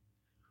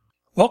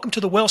Welcome to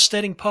the Wealth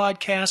Steading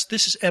Podcast.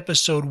 This is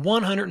episode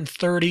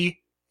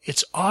 130.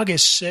 It's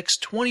August 6,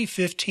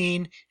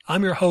 2015.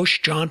 I'm your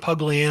host, John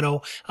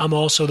Pugliano. I'm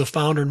also the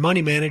founder and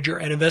money manager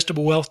at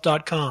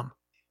investablewealth.com.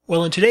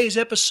 Well, in today's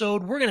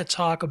episode, we're going to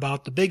talk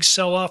about the big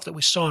sell-off that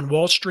we saw on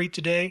Wall Street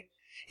today.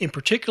 In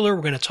particular,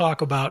 we're going to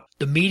talk about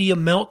the media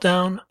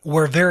meltdown,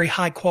 where very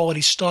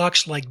high-quality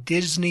stocks like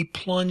Disney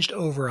plunged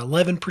over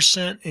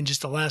 11% in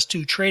just the last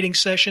two trading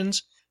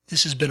sessions.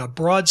 This has been a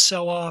broad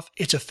sell-off.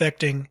 It's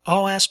affecting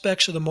all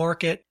aspects of the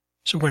market.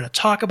 So we're going to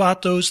talk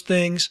about those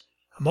things.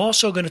 I'm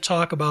also going to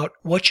talk about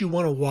what you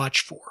want to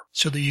watch for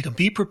so that you can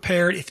be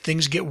prepared if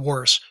things get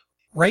worse.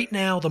 Right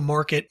now, the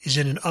market is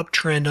in an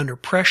uptrend under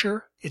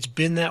pressure. It's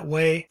been that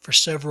way for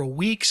several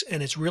weeks,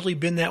 and it's really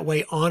been that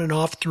way on and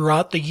off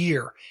throughout the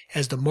year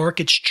as the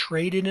market's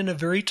traded in a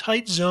very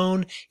tight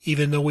zone,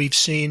 even though we've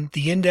seen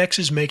the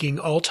indexes making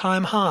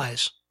all-time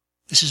highs.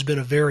 This has been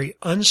a very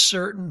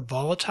uncertain,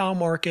 volatile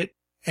market,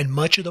 and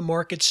much of the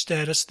market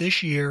status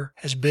this year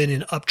has been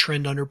in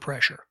uptrend under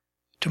pressure.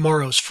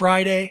 Tomorrow's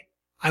Friday.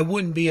 I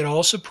wouldn't be at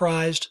all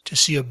surprised to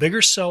see a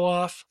bigger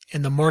sell-off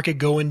and the market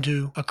go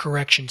into a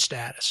correction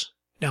status.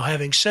 Now,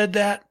 having said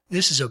that,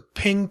 this is a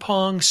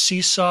ping-pong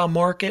seesaw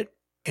market,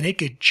 and it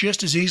could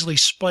just as easily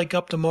spike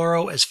up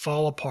tomorrow as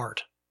fall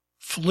apart.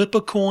 Flip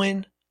a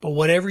coin, but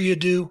whatever you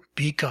do,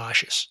 be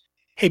cautious.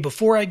 Hey,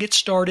 before I get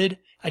started,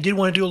 I did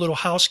want to do a little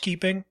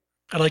housekeeping.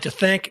 I'd like to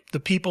thank the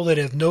people that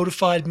have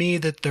notified me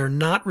that they're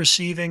not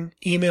receiving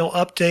email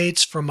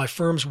updates from my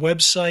firm's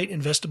website,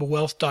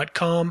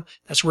 investablewealth.com.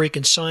 That's where you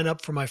can sign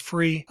up for my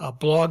free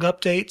blog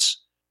updates.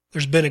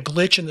 There's been a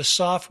glitch in the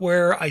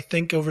software, I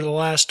think, over the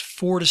last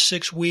 4 to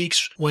 6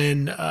 weeks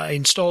when I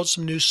installed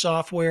some new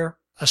software.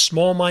 A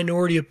small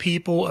minority of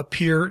people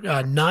appear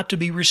not to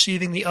be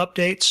receiving the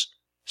updates.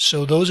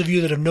 So those of you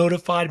that have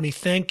notified me,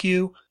 thank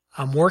you.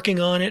 I'm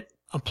working on it.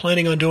 I'm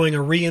planning on doing a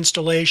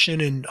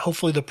reinstallation, and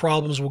hopefully the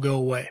problems will go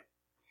away.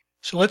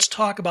 So let's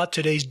talk about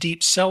today's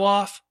deep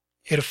sell-off.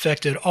 It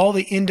affected all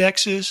the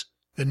indexes.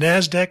 The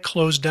NASDAQ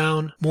closed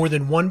down more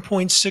than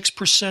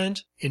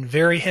 1.6% in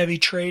very heavy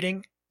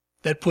trading.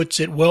 That puts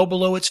it well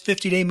below its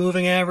 50-day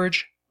moving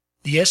average.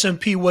 The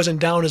S&P wasn't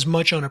down as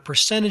much on a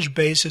percentage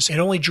basis. It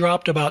only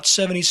dropped about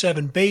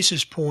 77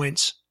 basis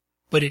points,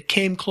 but it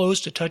came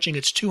close to touching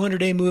its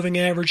 200-day moving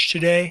average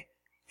today.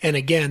 And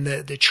again,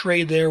 the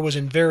trade there was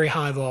in very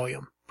high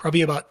volume.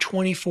 Probably about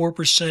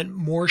 24%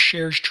 more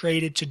shares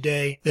traded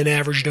today than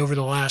averaged over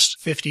the last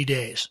 50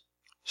 days.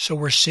 So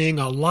we're seeing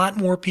a lot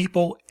more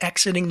people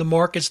exiting the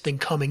markets than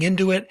coming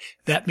into it.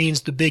 That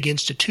means the big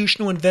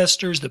institutional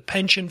investors, the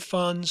pension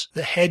funds,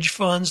 the hedge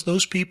funds,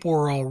 those people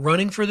are all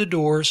running for the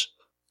doors.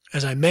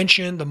 As I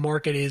mentioned, the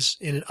market is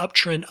in an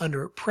uptrend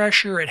under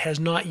pressure. It has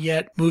not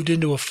yet moved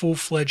into a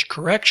full-fledged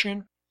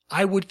correction.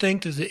 I would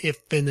think that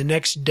if in the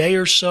next day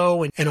or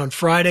so, and on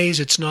Fridays,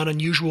 it's not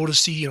unusual to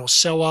see,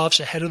 sell-offs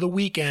ahead of the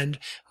weekend.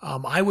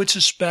 I would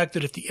suspect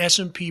that if the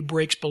S&P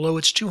breaks below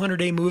its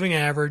 200-day moving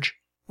average,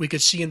 we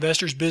could see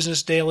Investors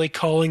Business Daily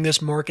calling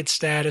this market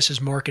status as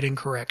market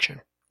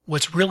incorrection.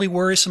 What's really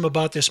worrisome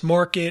about this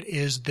market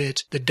is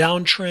that the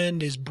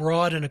downtrend is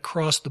broad and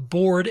across the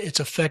board. It's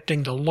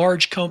affecting the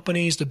large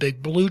companies, the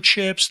big blue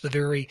chips, the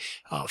very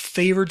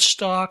favored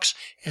stocks,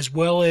 as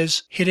well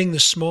as hitting the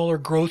smaller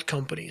growth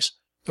companies.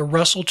 The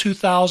Russell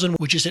 2000,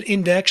 which is an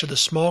index of the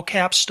small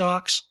cap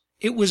stocks,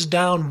 it was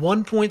down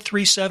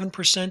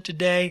 1.37%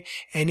 today,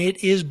 and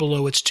it is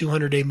below its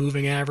 200-day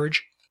moving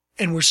average.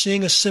 And we're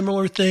seeing a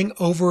similar thing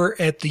over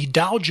at the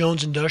Dow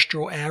Jones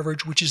Industrial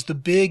Average, which is the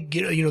big,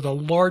 the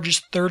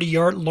largest 30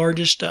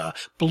 largest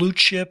blue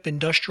chip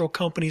industrial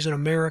companies in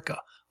America.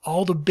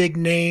 All the big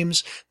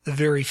names, the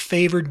very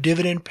favored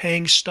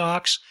dividend-paying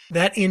stocks.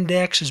 That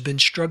index has been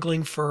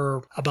struggling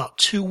for about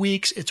 2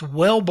 weeks. It's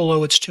well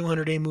below its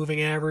 200-day moving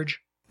average.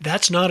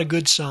 That's not a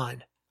good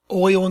sign.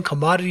 Oil and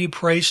commodity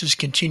prices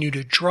continue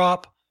to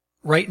drop.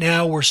 Right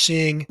now, we're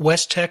seeing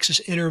West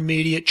Texas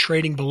Intermediate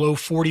trading below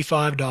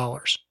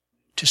 $45.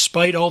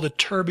 Despite all the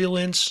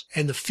turbulence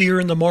and the fear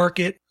in the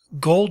market,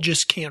 gold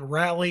just can't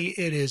rally.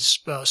 It is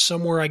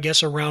somewhere, I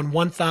guess, around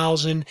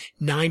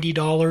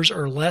 $1,090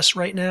 or less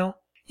right now.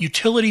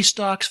 Utility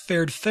stocks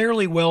fared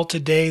fairly well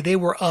today. They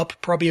were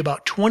up probably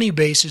about 20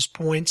 basis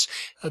points.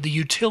 The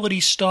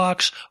utility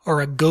stocks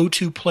are a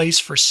go-to place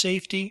for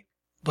safety.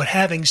 But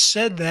having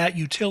said that,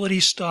 utility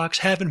stocks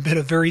haven't been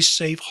a very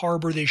safe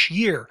harbor this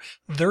year.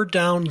 They're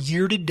down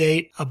year to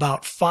date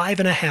about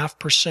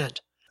 5.5%.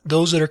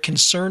 Those that are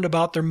concerned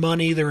about their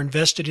money, they're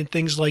invested in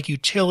things like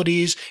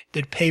utilities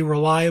that pay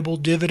reliable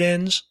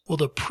dividends. Well,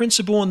 the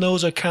principal in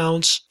those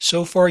accounts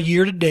so far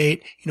year to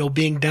date,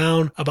 being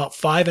down about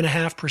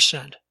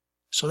 5.5%.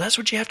 So that's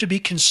what you have to be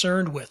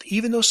concerned with.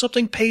 Even though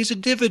something pays a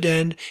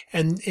dividend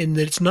and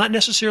that it's not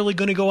necessarily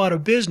going to go out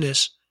of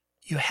business,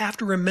 you have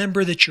to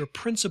remember that your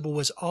principal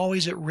is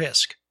always at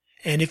risk.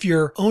 And if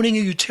you're owning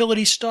a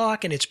utility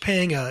stock and it's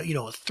paying a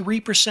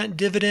 3%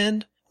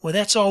 dividend, well,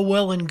 that's all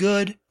well and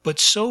good. But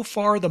so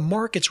far, the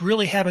markets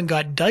really haven't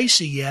got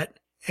dicey yet.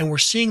 And we're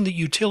seeing that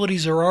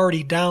utilities are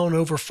already down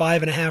over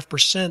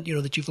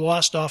 5.5%, that you've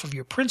lost off of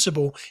your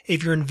principal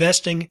if you're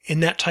investing in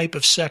that type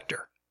of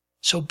sector.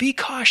 So be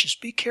cautious,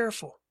 be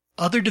careful.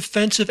 Other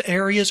defensive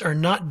areas are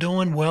not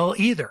doing well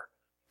either.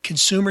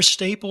 Consumer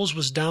staples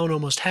was down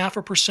almost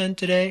 0.5%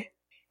 today.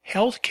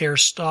 Healthcare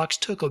stocks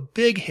took a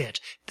big hit.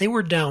 They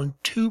were down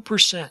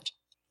 2%.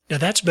 Now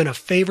that's been a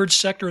favored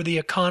sector of the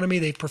economy.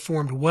 They've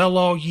performed well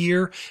all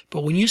year,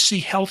 but when you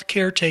see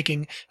healthcare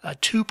taking a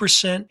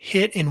 2%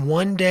 hit in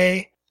one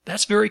day,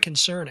 that's very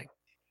concerning.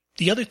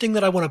 The other thing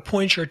that I want to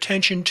point your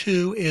attention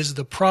to is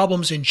the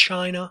problems in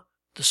China.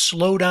 The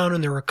slowdown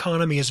in their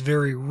economy is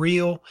very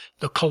real.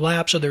 The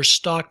collapse of their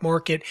stock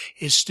market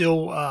is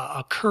still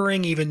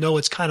occurring, even though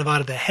it's kind of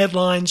out of the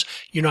headlines.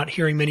 You're not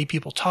hearing many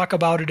people talk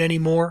about it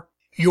anymore.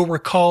 You'll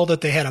recall that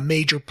they had a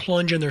major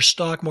plunge in their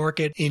stock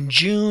market in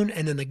June,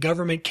 and then the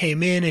government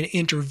came in and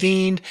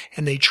intervened,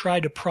 and they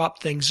tried to prop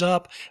things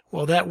up.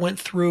 Well, that went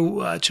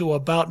through to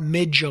about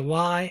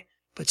mid-July.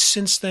 But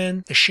since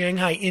then, the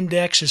Shanghai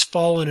index has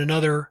fallen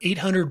another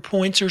 800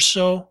 points or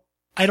so.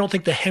 I don't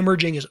think the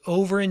hemorrhaging is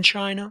over in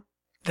China.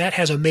 That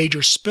has a major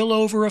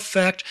spillover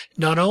effect,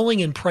 not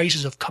only in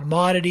prices of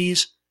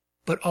commodities,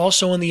 but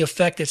also in the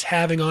effect it's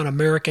having on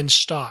American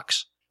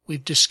stocks.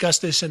 We've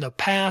discussed this in the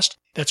past.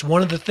 That's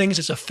one of the things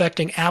that's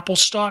affecting Apple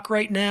stock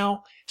right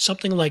now.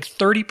 Something like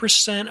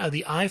 30% of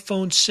the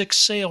iPhone 6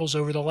 sales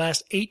over the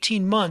last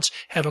 18 months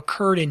have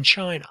occurred in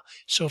China.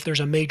 So if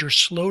there's a major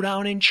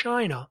slowdown in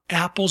China,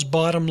 Apple's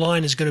bottom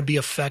line is going to be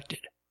affected.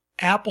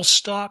 Apple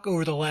stock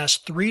over the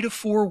last 3 to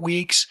 4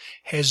 weeks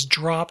has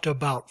dropped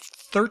about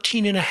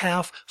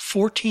 13.5%,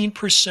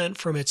 14%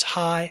 from its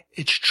high.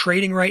 It's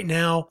trading right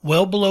now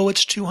well below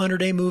its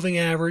 200-day moving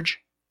average.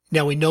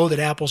 Now, we know that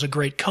Apple's a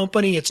great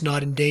company. It's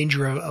not in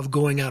danger of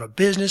going out of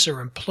business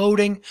or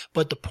imploding.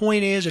 But the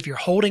point is, if you're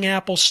holding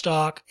Apple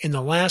stock in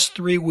the last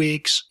 3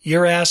 weeks,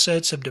 your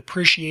assets have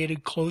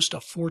depreciated close to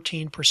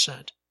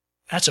 14%.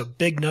 That's a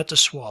big nut to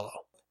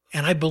swallow.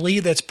 And I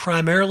believe that's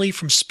primarily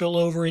from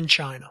spillover in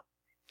China.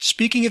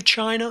 Speaking of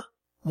China,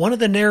 one of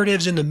the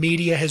narratives in the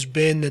media has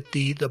been that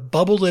the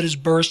bubble that has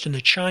burst in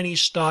the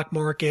Chinese stock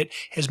market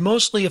has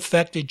mostly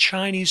affected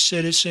Chinese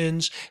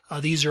citizens.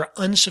 These are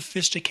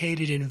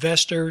unsophisticated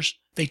investors.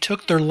 They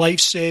took their life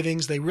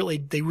savings. They really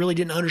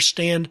didn't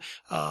understand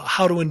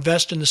how to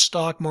invest in the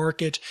stock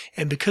market.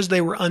 And because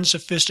they were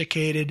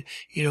unsophisticated,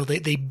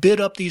 they bid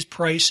up these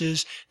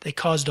prices. They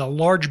caused a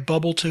large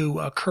bubble to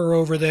occur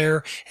over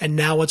there. And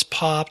now it's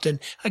popped. And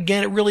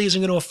again, it really isn't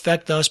going to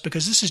affect us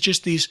because this is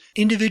just these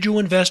individual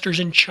investors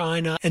in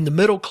China. And the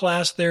middle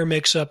class there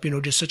makes up,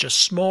 just such a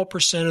small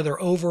percent of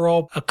their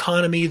overall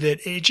economy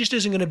that it just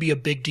isn't going to be a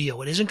big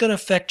deal. It isn't going to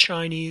affect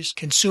Chinese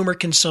consumer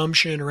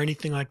consumption or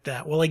anything like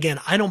that. Well, again,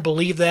 I don't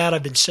believe that.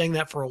 I've been saying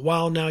that for a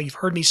while now. You've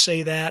heard me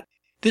say that.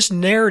 This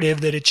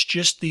narrative that it's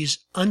just these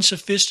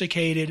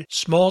unsophisticated,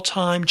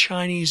 small-time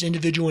Chinese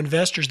individual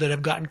investors that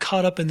have gotten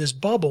caught up in this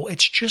bubble,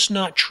 it's just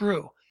not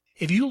true.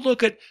 If you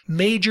look at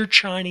major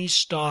Chinese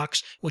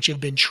stocks which have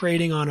been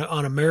trading on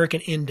American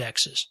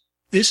indexes,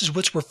 this is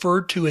what's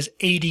referred to as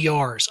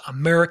ADRs,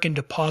 American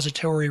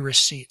Depository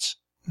Receipts.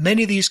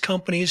 Many of these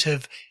companies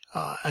have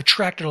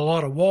attracted a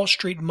lot of Wall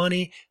Street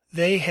money.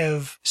 They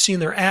have seen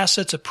their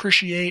assets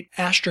appreciate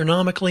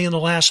astronomically in the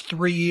last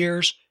 3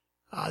 years.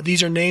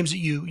 These are names that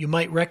you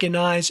might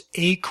recognize: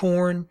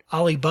 Acorn,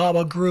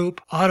 Alibaba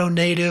Group,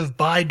 AutoNative,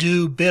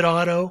 Baidu,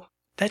 BitAuto.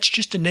 That's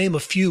just to name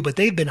a few, but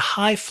they've been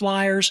high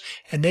flyers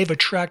and they've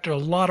attracted a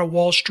lot of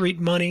Wall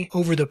Street money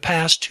over the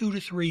past 2 to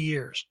 3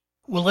 years.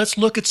 Well, let's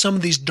look at some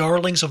of these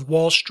darlings of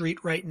Wall Street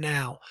right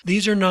now.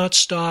 These are not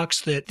stocks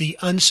that the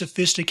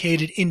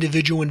unsophisticated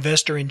individual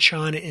investor in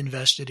China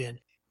invested in.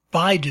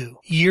 Baidu,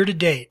 year to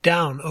date,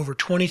 down over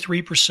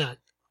 23%.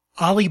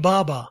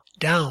 Alibaba,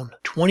 down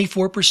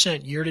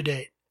 24% year to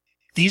date.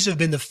 These have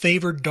been the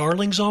favored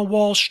darlings on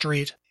Wall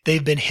Street.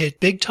 They've been hit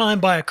big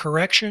time by a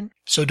correction.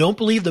 So don't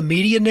believe the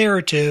media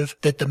narrative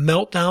that the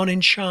meltdown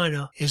in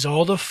China is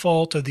all the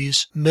fault of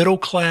these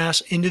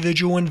middle-class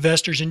individual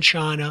investors in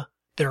China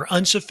that are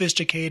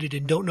unsophisticated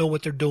and don't know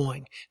what they're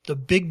doing. The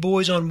big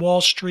boys on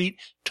Wall Street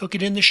took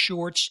it in the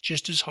shorts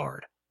just as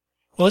hard.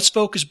 Well, let's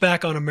focus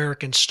back on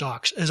American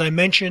stocks. As I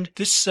mentioned,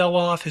 this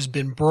sell-off has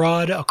been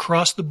broad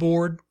across the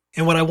board.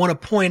 And what I want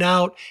to point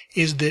out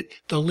is that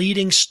the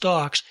leading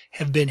stocks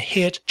have been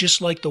hit just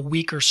like the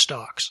weaker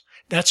stocks.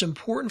 That's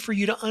important for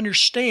you to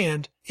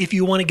understand if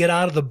you want to get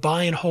out of the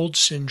buy and hold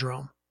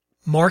syndrome.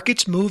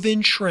 Markets move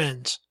in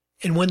trends.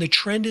 And when the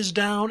trend is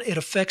down, it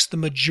affects the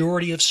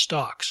majority of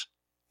stocks.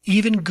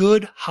 Even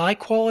good,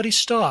 high-quality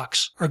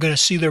stocks are going to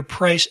see their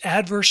price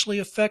adversely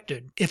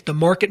affected if the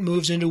market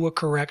moves into a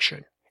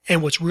correction.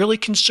 And what's really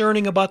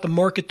concerning about the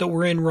market that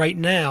we're in right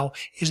now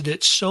is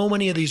that so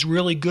many of these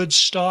really good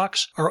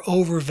stocks are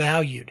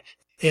overvalued.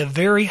 They have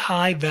very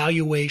high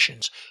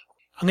valuations.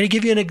 I'm going to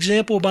give you an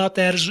example about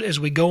that as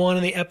we go on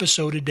in the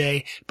episode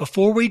today.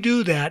 Before we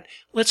do that,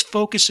 let's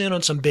focus in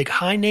on some big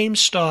high-name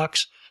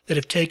stocks that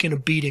have taken a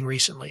beating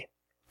recently.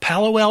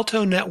 Palo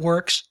Alto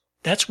Networks,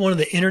 That's one of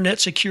the internet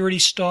security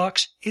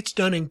stocks. It's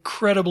done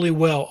incredibly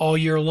well all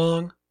year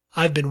long.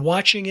 I've been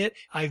watching it.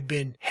 I've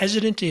been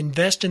hesitant to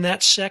invest in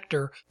that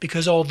sector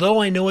because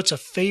although I know it's a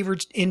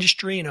favored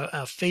industry and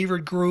a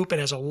favored group, it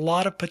has a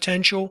lot of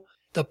potential.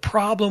 The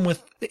problem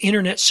with the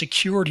internet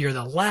security or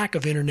the lack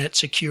of internet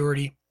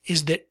security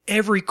is that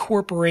every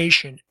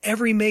corporation,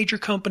 every major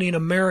company in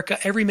America,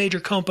 every major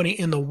company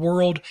in the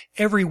world,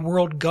 every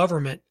world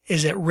government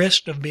is at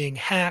risk of being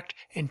hacked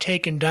and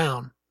taken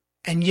down.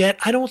 And yet,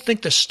 I don't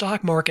think the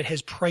stock market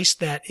has priced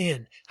that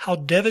in, how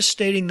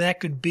devastating that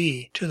could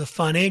be to the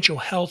financial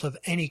health of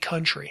any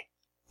country.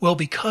 Well,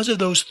 because of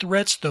those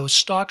threats, those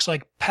stocks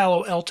like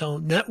Palo Alto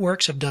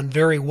Networks have done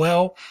very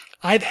well.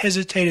 I've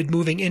hesitated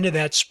moving into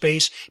that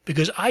space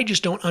because I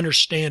just don't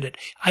understand it.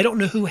 I don't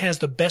know who has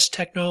the best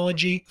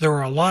technology. There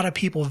are a lot of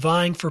people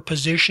vying for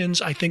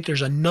positions. I think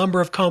there's a number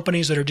of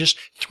companies that are just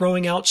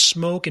throwing out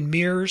smoke and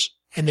mirrors,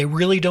 and they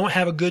really don't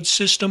have a good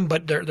system,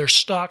 but their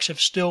stocks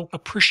have still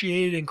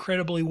appreciated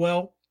incredibly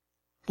well.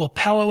 Well,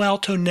 Palo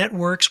Alto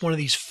Networks, one of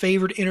these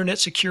favored internet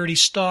security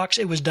stocks,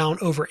 it was down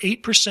over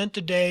 8%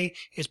 today.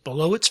 It's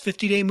below its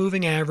 50-day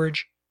moving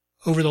average.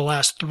 Over the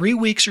last 3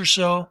 weeks or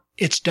so,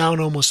 it's down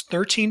almost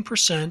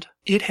 13%.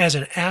 It has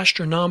an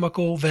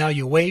astronomical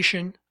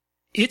valuation.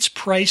 It's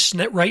priced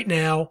right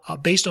now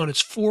based on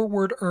its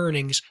forward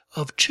earnings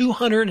of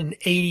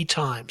 280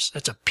 times.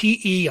 That's a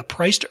PE, a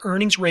price to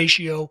earnings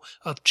ratio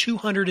of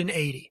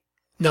 280.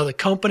 Now, the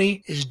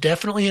company is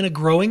definitely in a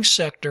growing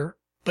sector,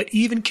 but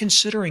even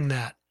considering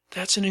that,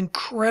 that's an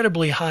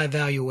incredibly high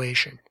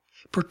valuation,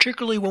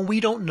 particularly when we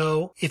don't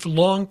know if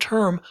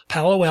long-term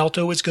Palo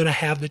Alto is going to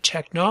have the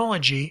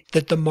technology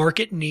that the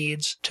market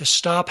needs to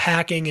stop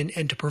hacking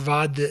and to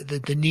provide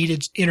the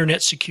needed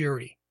internet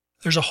security.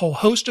 There's a whole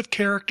host of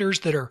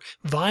characters that are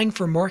vying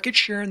for market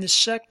share in this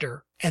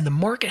sector, and the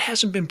market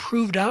hasn't been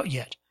proved out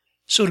yet.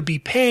 So to be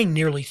paying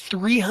nearly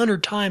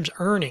 300 times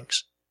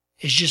earnings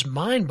is just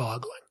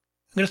mind-boggling.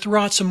 I'm going to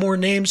throw out some more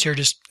names here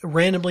just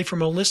randomly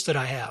from a list that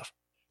I have.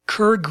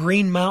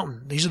 Green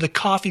Mountain. These are the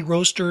coffee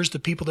roasters, the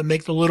people that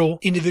make the little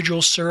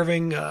individual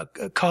serving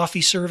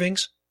coffee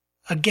servings.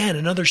 Again,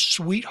 another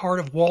sweetheart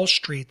of Wall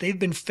Street. They've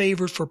been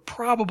favored for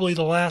probably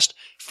the last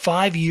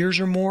 5 years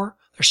or more.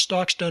 Their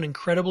stock's done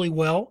incredibly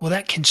well. Well,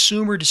 that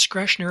consumer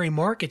discretionary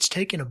market's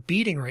taking a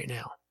beating right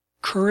now.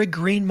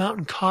 Green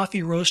Mountain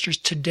Coffee Roasters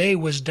today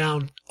was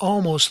down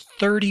almost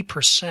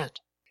 30%.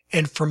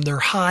 And from their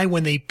high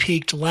when they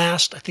peaked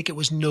last, I think it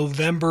was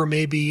November,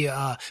 maybe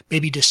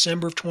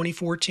December of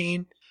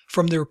 2014.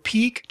 From their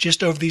peak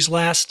just over these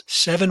last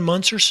 7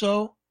 months or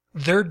so,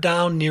 they're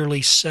down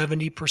nearly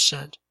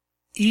 70%.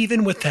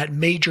 Even with that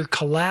major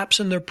collapse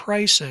in their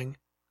pricing,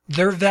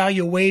 their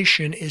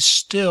valuation is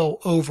still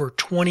over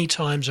 20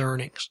 times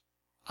earnings.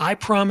 I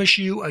promise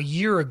you, a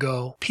year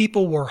ago,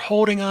 people were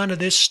holding on to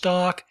this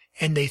stock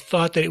and they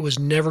thought that it was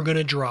never going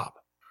to drop.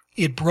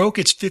 It broke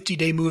its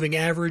 50-day moving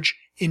average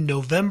in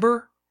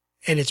November,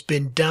 and it's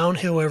been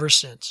downhill ever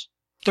since.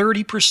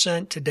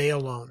 30% today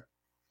alone.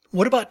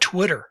 What about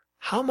Twitter?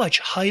 How much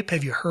hype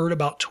have you heard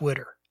about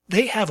Twitter?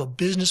 They have a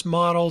business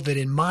model that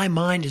in my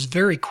mind is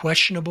very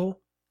questionable.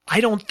 I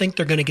don't think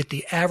they're going to get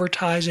the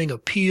advertising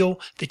appeal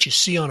that you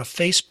see on a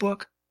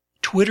Facebook.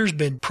 Twitter's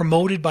been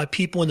promoted by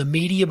people in the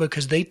media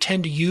because they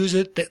tend to use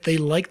it, that they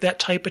like that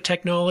type of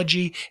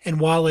technology. And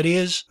while it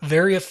is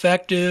very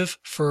effective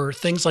for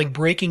things like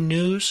breaking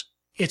news,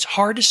 it's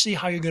hard to see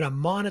how you're going to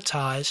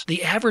monetize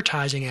the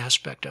advertising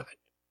aspect of it.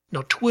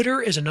 Now,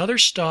 Twitter is another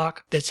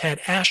stock that's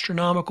had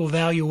astronomical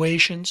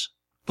valuations,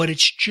 but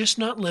it's just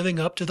not living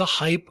up to the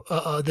hype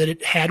that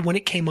it had when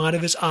it came out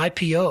of its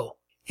IPO.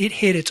 It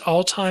hit its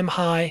all-time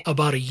high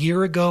about a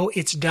year ago.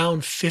 It's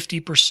down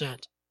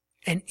 50%.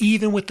 And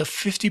even with the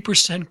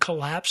 50%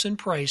 collapse in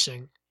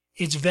pricing,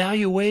 its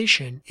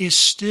valuation is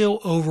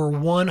still over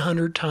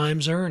 100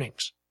 times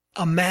earnings.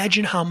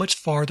 Imagine how much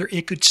farther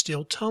it could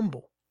still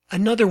tumble.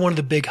 Another one of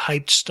the big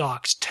hyped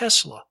stocks,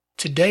 Tesla.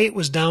 Today it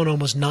was down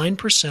almost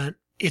 9%.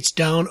 It's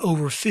down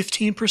over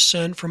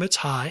 15% from its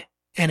high.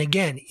 And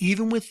again,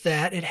 even with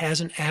that, it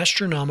has an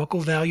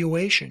astronomical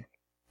valuation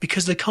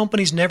because the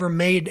company's never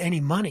made any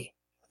money.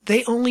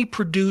 They only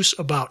produce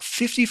about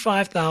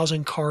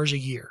 55,000 cars a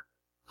year.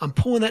 I'm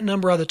pulling that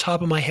number out of the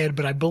top of my head,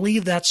 but I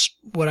believe that's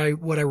what I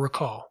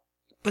recall.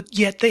 But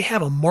yet they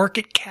have a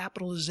market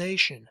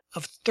capitalization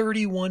of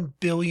 $31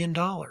 billion.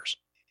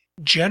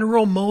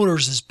 General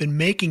Motors has been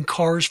making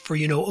cars for,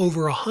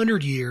 over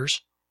 100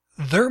 years.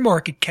 Their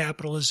market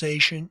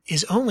capitalization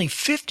is only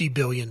 $50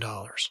 billion.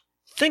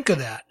 Think of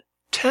that.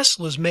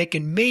 Tesla's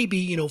making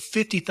maybe,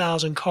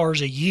 50,000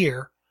 cars a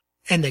year,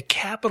 and the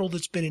capital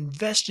that's been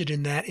invested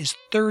in that is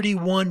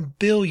 $31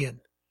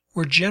 billion.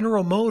 Where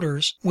General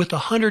Motors, with a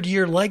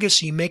 100-year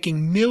legacy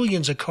making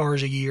millions of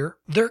cars a year,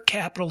 their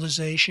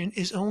capitalization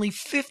is only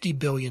 $50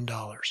 billion.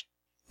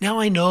 Now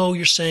I know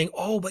you're saying,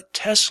 oh, but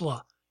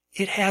Tesla,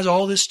 it has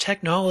all this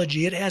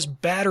technology. It has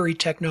battery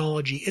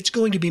technology. It's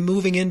going to be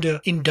moving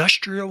into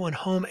industrial and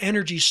home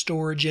energy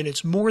storage, and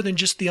it's more than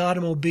just the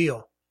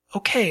automobile.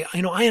 Okay,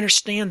 I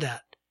understand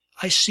that.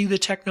 I see the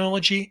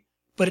technology,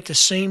 But at the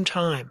same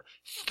time,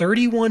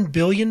 $31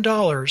 billion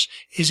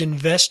is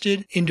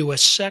invested into a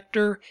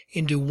sector,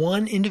 into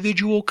one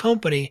individual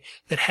company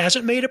that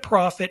hasn't made a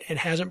profit and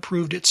hasn't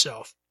proved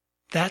itself.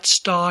 That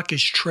stock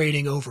is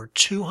trading over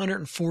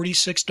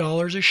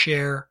 $246 a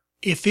share.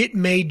 If it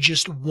made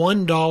just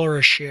 $1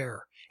 a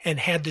share and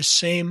had the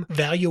same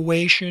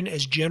valuation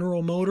as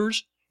General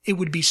Motors, it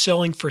would be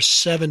selling for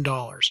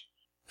 $7.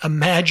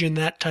 Imagine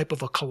that type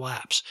of a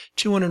collapse.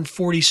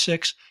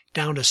 246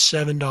 down to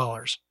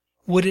 $7.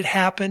 Would it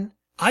happen?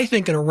 I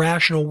think in a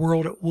rational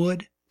world it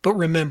would. But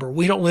remember,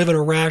 we don't live in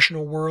a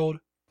rational world.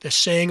 The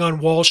saying on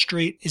Wall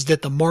Street is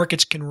that the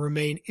markets can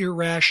remain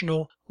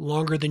irrational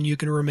longer than you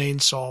can remain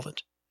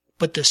solvent.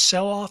 But the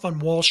sell-off on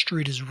Wall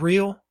Street is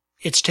real.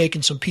 It's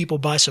taken some people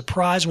by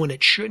surprise when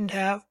it shouldn't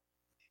have.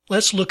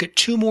 Let's look at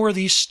two more of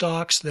these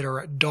stocks that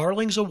are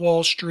darlings of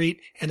Wall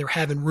Street and they're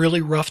having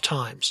really rough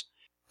times.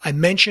 I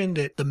mentioned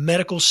that the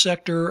medical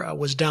sector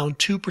was down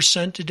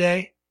 2%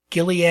 today.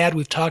 Gilead,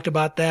 we've talked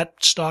about that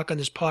stock on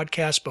this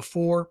podcast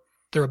before.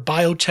 They're a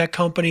biotech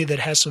company that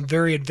has some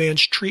very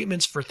advanced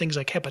treatments for things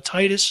like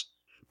hepatitis.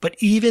 But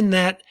even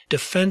that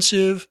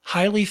defensive,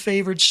 highly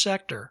favored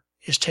sector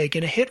is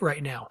taking a hit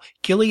right now.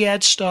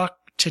 Gilead stock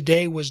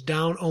today was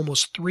down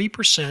almost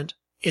 3%.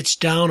 It's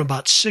down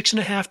about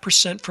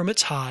 6.5% from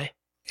its high.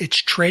 It's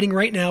trading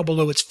right now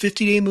below its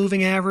 50-day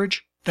moving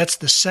average. That's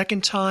the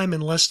second time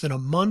in less than a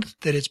month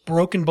that it's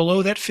broken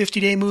below that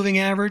 50-day moving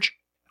average.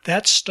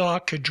 That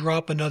stock could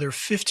drop another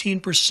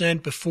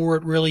 15% before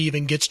it really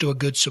even gets to a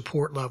good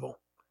support level.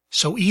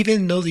 So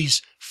even though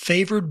these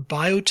favored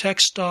biotech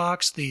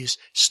stocks, these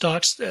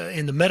stocks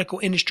in the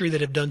medical industry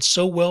that have done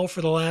so well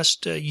for the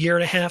last year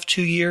and a half,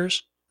 2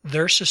 years,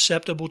 they're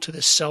susceptible to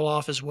this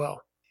sell-off as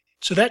well.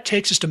 So that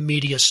takes us to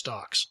media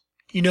stocks.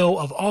 You know,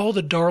 of all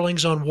the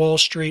darlings on Wall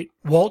Street,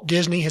 Walt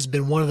Disney has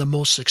been one of the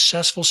most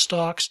successful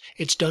stocks.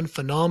 It's done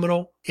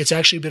phenomenal. It's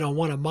actually been on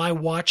one of my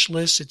watch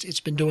lists. It's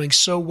been doing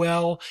so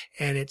well,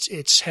 and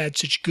it's had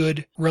such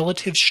good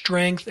relative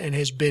strength and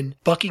has been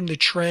bucking the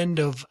trend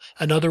of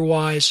an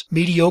otherwise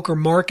mediocre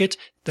market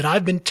that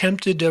I've been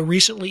tempted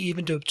recently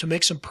even to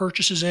make some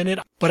purchases in it.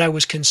 But I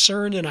was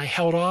concerned and I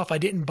held off. I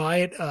didn't buy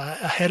it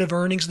ahead of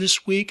earnings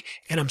this week,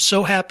 and I'm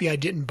so happy I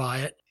didn't buy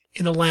it.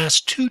 In the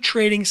last 2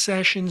 trading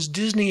sessions,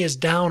 Disney is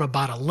down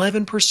about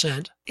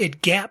 11%.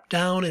 It gapped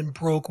down and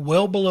broke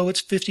well below its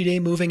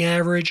 50-day moving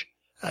average.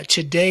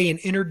 Today, in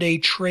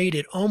intraday trade,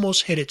 it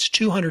almost hit its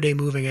 200-day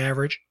moving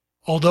average.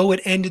 Although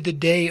it ended the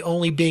day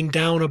only being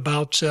down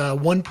about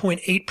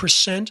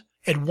 1.8%,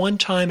 at one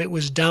time it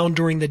was down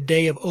during the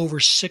day of over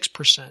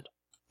 6%.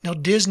 Now,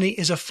 Disney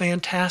is a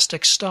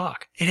fantastic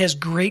stock. It has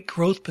great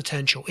growth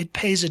potential. It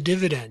pays a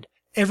dividend.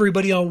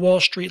 Everybody on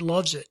Wall Street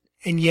loves it.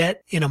 And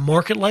yet, in a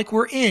market like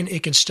we're in,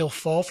 it can still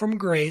fall from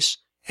grace.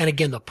 And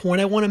again, the point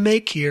I want to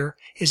make here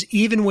is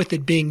even with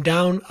it being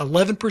down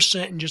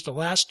 11% in just the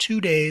last 2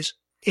 days,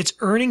 its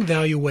earning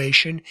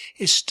valuation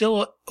is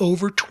still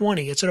over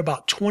 20. It's at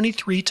about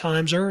 23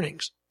 times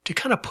earnings. To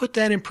kind of put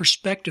that in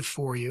perspective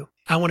for you,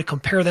 I want to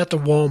compare that to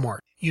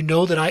Walmart. You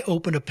know that I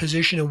opened a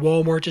position in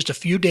Walmart just a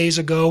few days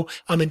ago.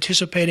 I'm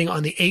anticipating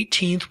on the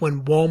 18th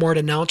when Walmart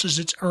announces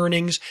its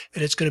earnings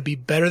that it's going to be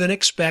better than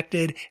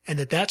expected and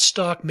that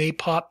stock may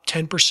pop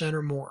 10%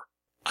 or more.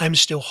 I'm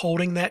still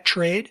holding that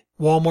trade.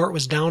 Walmart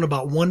was down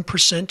about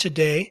 1%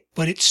 today,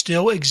 but it's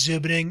still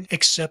exhibiting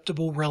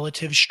acceptable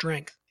relative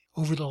strength.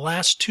 Over the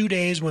last 2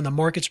 days when the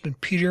market's been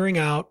petering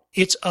out,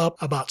 it's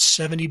up about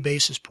 70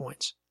 basis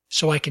points.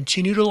 So I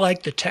continue to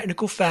like the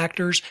technical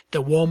factors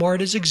that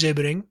Walmart is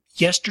exhibiting.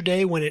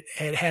 Yesterday, when it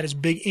had its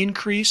big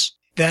increase,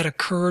 that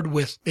occurred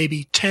with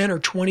maybe 10 or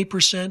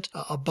 20%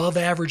 above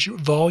average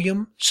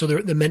volume. So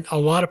that meant a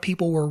lot of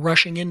people were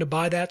rushing in to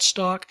buy that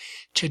stock.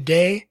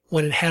 Today,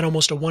 when it had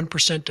almost a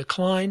 1%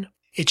 decline,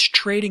 its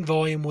trading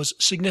volume was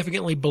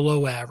significantly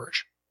below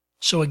average.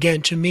 So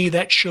again, to me,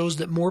 that shows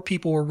that more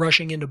people were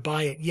rushing in to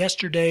buy it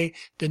yesterday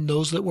than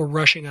those that were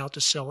rushing out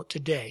to sell it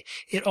today.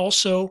 It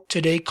also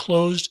today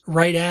closed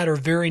right at or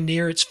very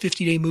near its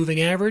 50-day moving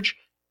average.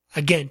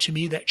 Again, to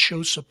me, that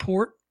shows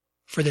support.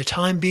 For the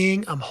time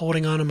being, I'm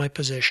holding on to my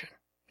position.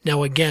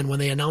 Now again, when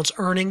they announce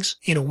earnings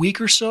in a week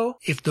or so,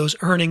 if those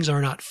earnings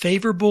are not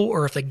favorable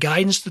or if the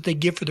guidance that they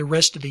give for the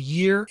rest of the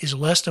year is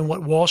less than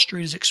what Wall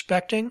Street is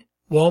expecting,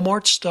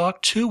 Walmart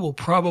stock too will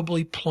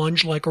probably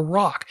plunge like a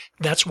rock.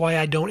 That's why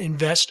I don't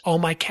invest all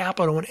my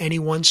capital in any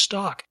one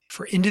stock.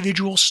 For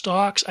individual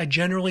stocks, I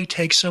generally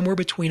take somewhere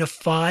between a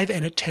 5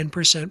 and a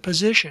 10%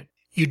 position.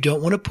 You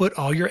don't want to put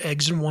all your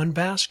eggs in one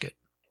basket.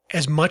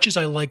 As much as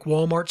I like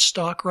Walmart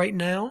stock right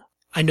now,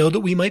 I know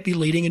that we might be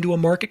leading into a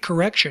market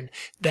correction.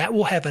 That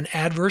will have an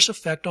adverse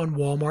effect on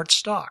Walmart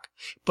stock.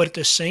 But at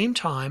the same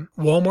time,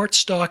 Walmart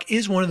stock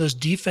is one of those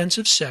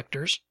defensive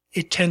sectors.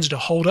 It tends to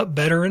hold up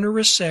better in a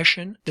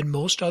recession than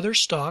most other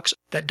stocks.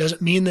 That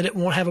doesn't mean that it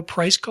won't have a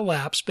price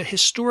collapse, but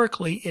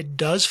historically it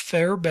does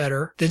fare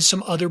better than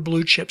some other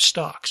blue chip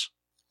stocks.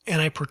 And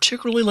I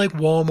particularly like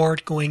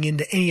Walmart going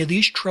into any of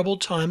these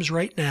troubled times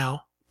right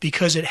now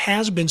because it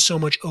has been so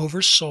much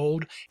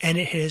oversold and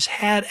it has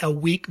had a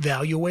weak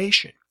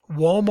valuation.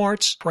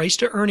 Walmart's price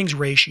to earnings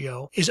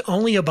ratio is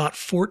only about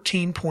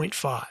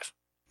 14.5.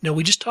 Now,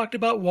 we just talked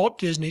about Walt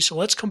Disney, so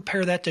let's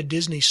compare that to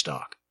Disney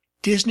stock.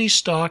 Disney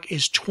stock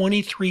is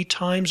 23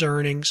 times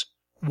earnings.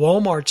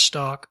 Walmart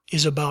stock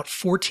is about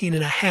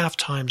 14.5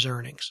 times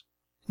earnings.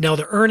 Now,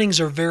 the earnings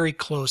are very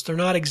close. They're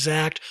not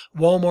exact.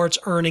 Walmart's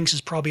earnings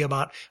is probably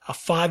about a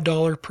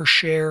 $5 per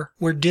share,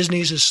 where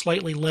Disney's is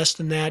slightly less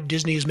than that.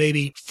 Disney is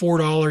maybe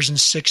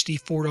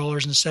 $4.60,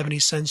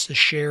 $4.70 a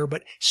share,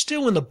 but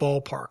still in the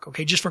ballpark,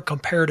 okay, just for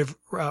comparative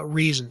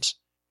reasons.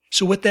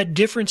 So what that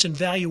difference in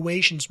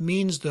valuations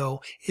means,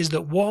 though, is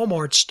that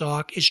Walmart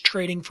stock is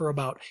trading for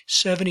about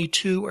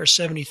 $72 or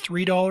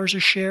 $73 a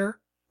share,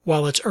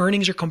 while its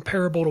earnings are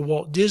comparable to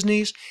Walt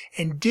Disney's,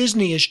 and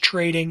Disney is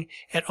trading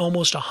at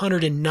almost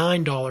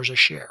 $109 a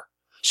share.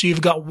 So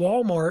you've got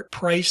Walmart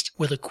priced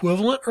with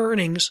equivalent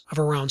earnings of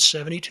around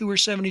 $72 or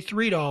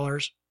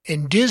 $73,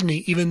 and Disney,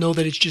 even though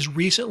that it's just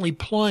recently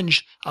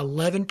plunged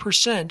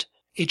 11%,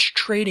 it's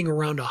trading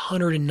around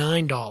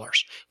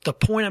 $109. The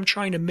point I'm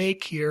trying to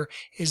make here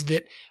is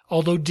that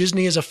although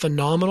Disney is a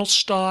phenomenal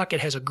stock,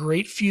 it has a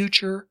great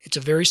future, it's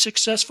a very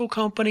successful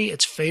company,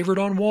 it's favored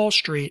on Wall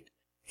Street,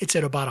 it's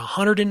at about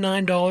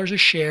 $109 a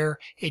share,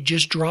 it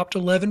just dropped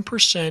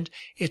 11%,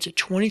 it's at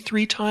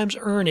 23 times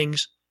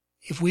earnings.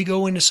 If we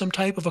go into some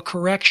type of a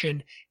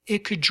correction,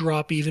 it could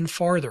drop even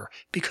farther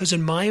because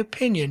in my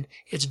opinion,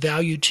 it's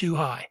valued too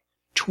high.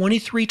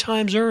 23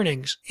 times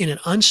earnings in an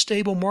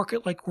unstable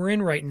market like we're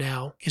in right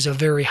now is a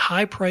very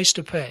high price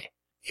to pay.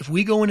 If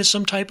we go into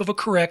some type of a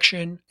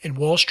correction and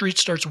Wall Street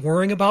starts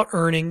worrying about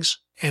earnings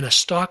and a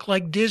stock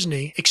like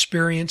Disney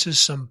experiences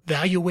some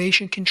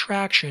valuation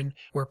contraction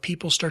where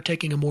people start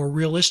taking a more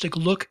realistic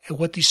look at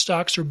what these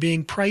stocks are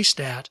being priced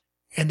at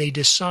and they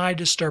decide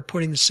to start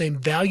putting the same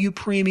value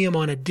premium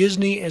on a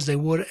Disney as they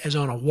would as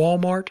on a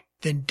Walmart,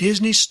 then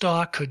Disney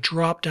stock could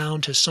drop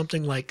down to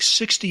something like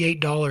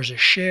 $68 a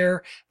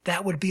share.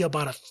 That would be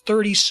about a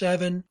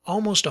 37,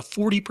 almost a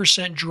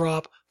 40%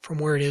 drop from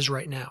where it is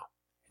right now.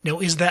 Now,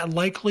 is that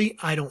likely?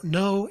 I don't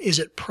know. Is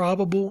it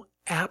probable?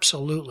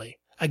 Absolutely.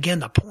 Again,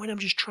 the point I'm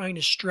just trying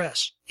to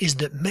stress is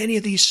that many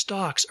of these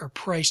stocks are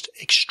priced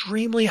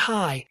extremely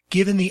high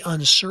given the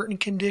uncertain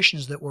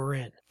conditions that we're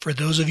in. For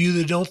those of you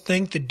that don't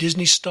think that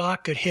Disney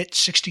stock could hit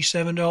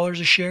 $67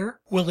 a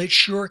share, well, it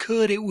sure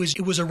could. It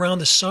was around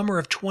the summer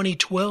of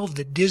 2012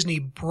 that Disney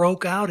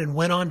broke out and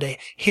went on to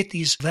hit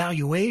these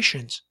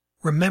valuations.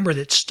 Remember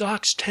that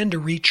stocks tend to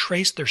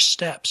retrace their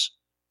steps.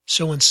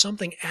 So when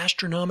something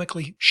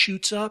astronomically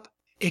shoots up,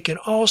 it can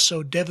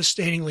also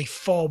devastatingly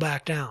fall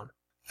back down.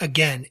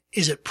 Again,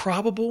 is it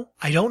probable?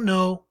 I don't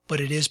know,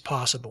 but it is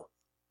possible.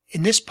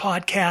 In this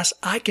podcast,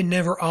 I can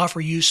never offer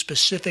you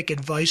specific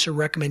advice or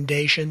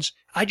recommendations.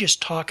 I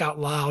just talk out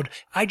loud.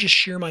 I just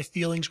share my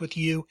feelings with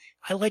you.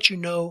 I let you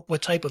know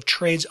what type of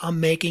trades I'm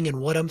making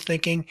and what I'm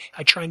thinking.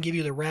 I try and give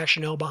you the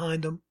rationale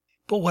behind them.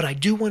 But what I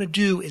do want to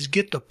do is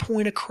get the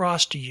point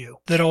across to you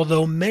that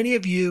although many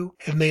of you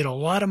have made a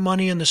lot of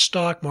money in the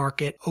stock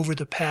market over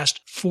the past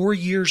 4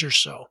 years or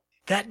so,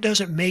 that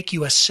doesn't make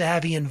you a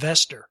savvy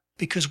investor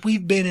because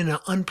we've been in an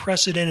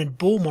unprecedented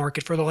bull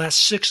market for the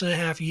last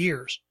 6.5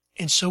 years.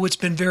 And so it's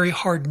been very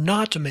hard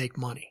not to make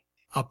money.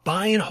 A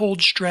buy and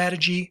hold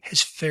strategy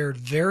has fared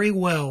very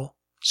well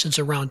since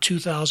around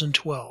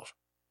 2012.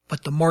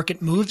 But the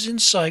market moves in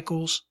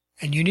cycles,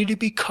 and you need to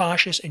be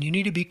cautious and you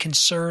need to be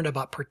concerned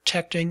about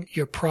protecting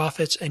your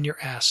profits and your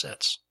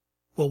assets.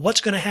 Well,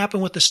 what's going to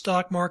happen with the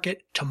stock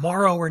market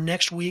tomorrow or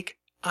next week?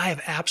 I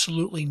have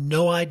absolutely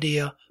no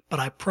idea, but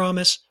I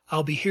promise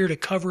I'll be here to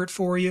cover it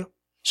for you.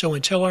 So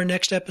until our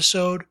next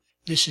episode,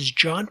 this is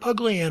John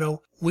Pugliano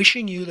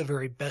wishing you the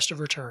very best of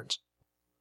returns.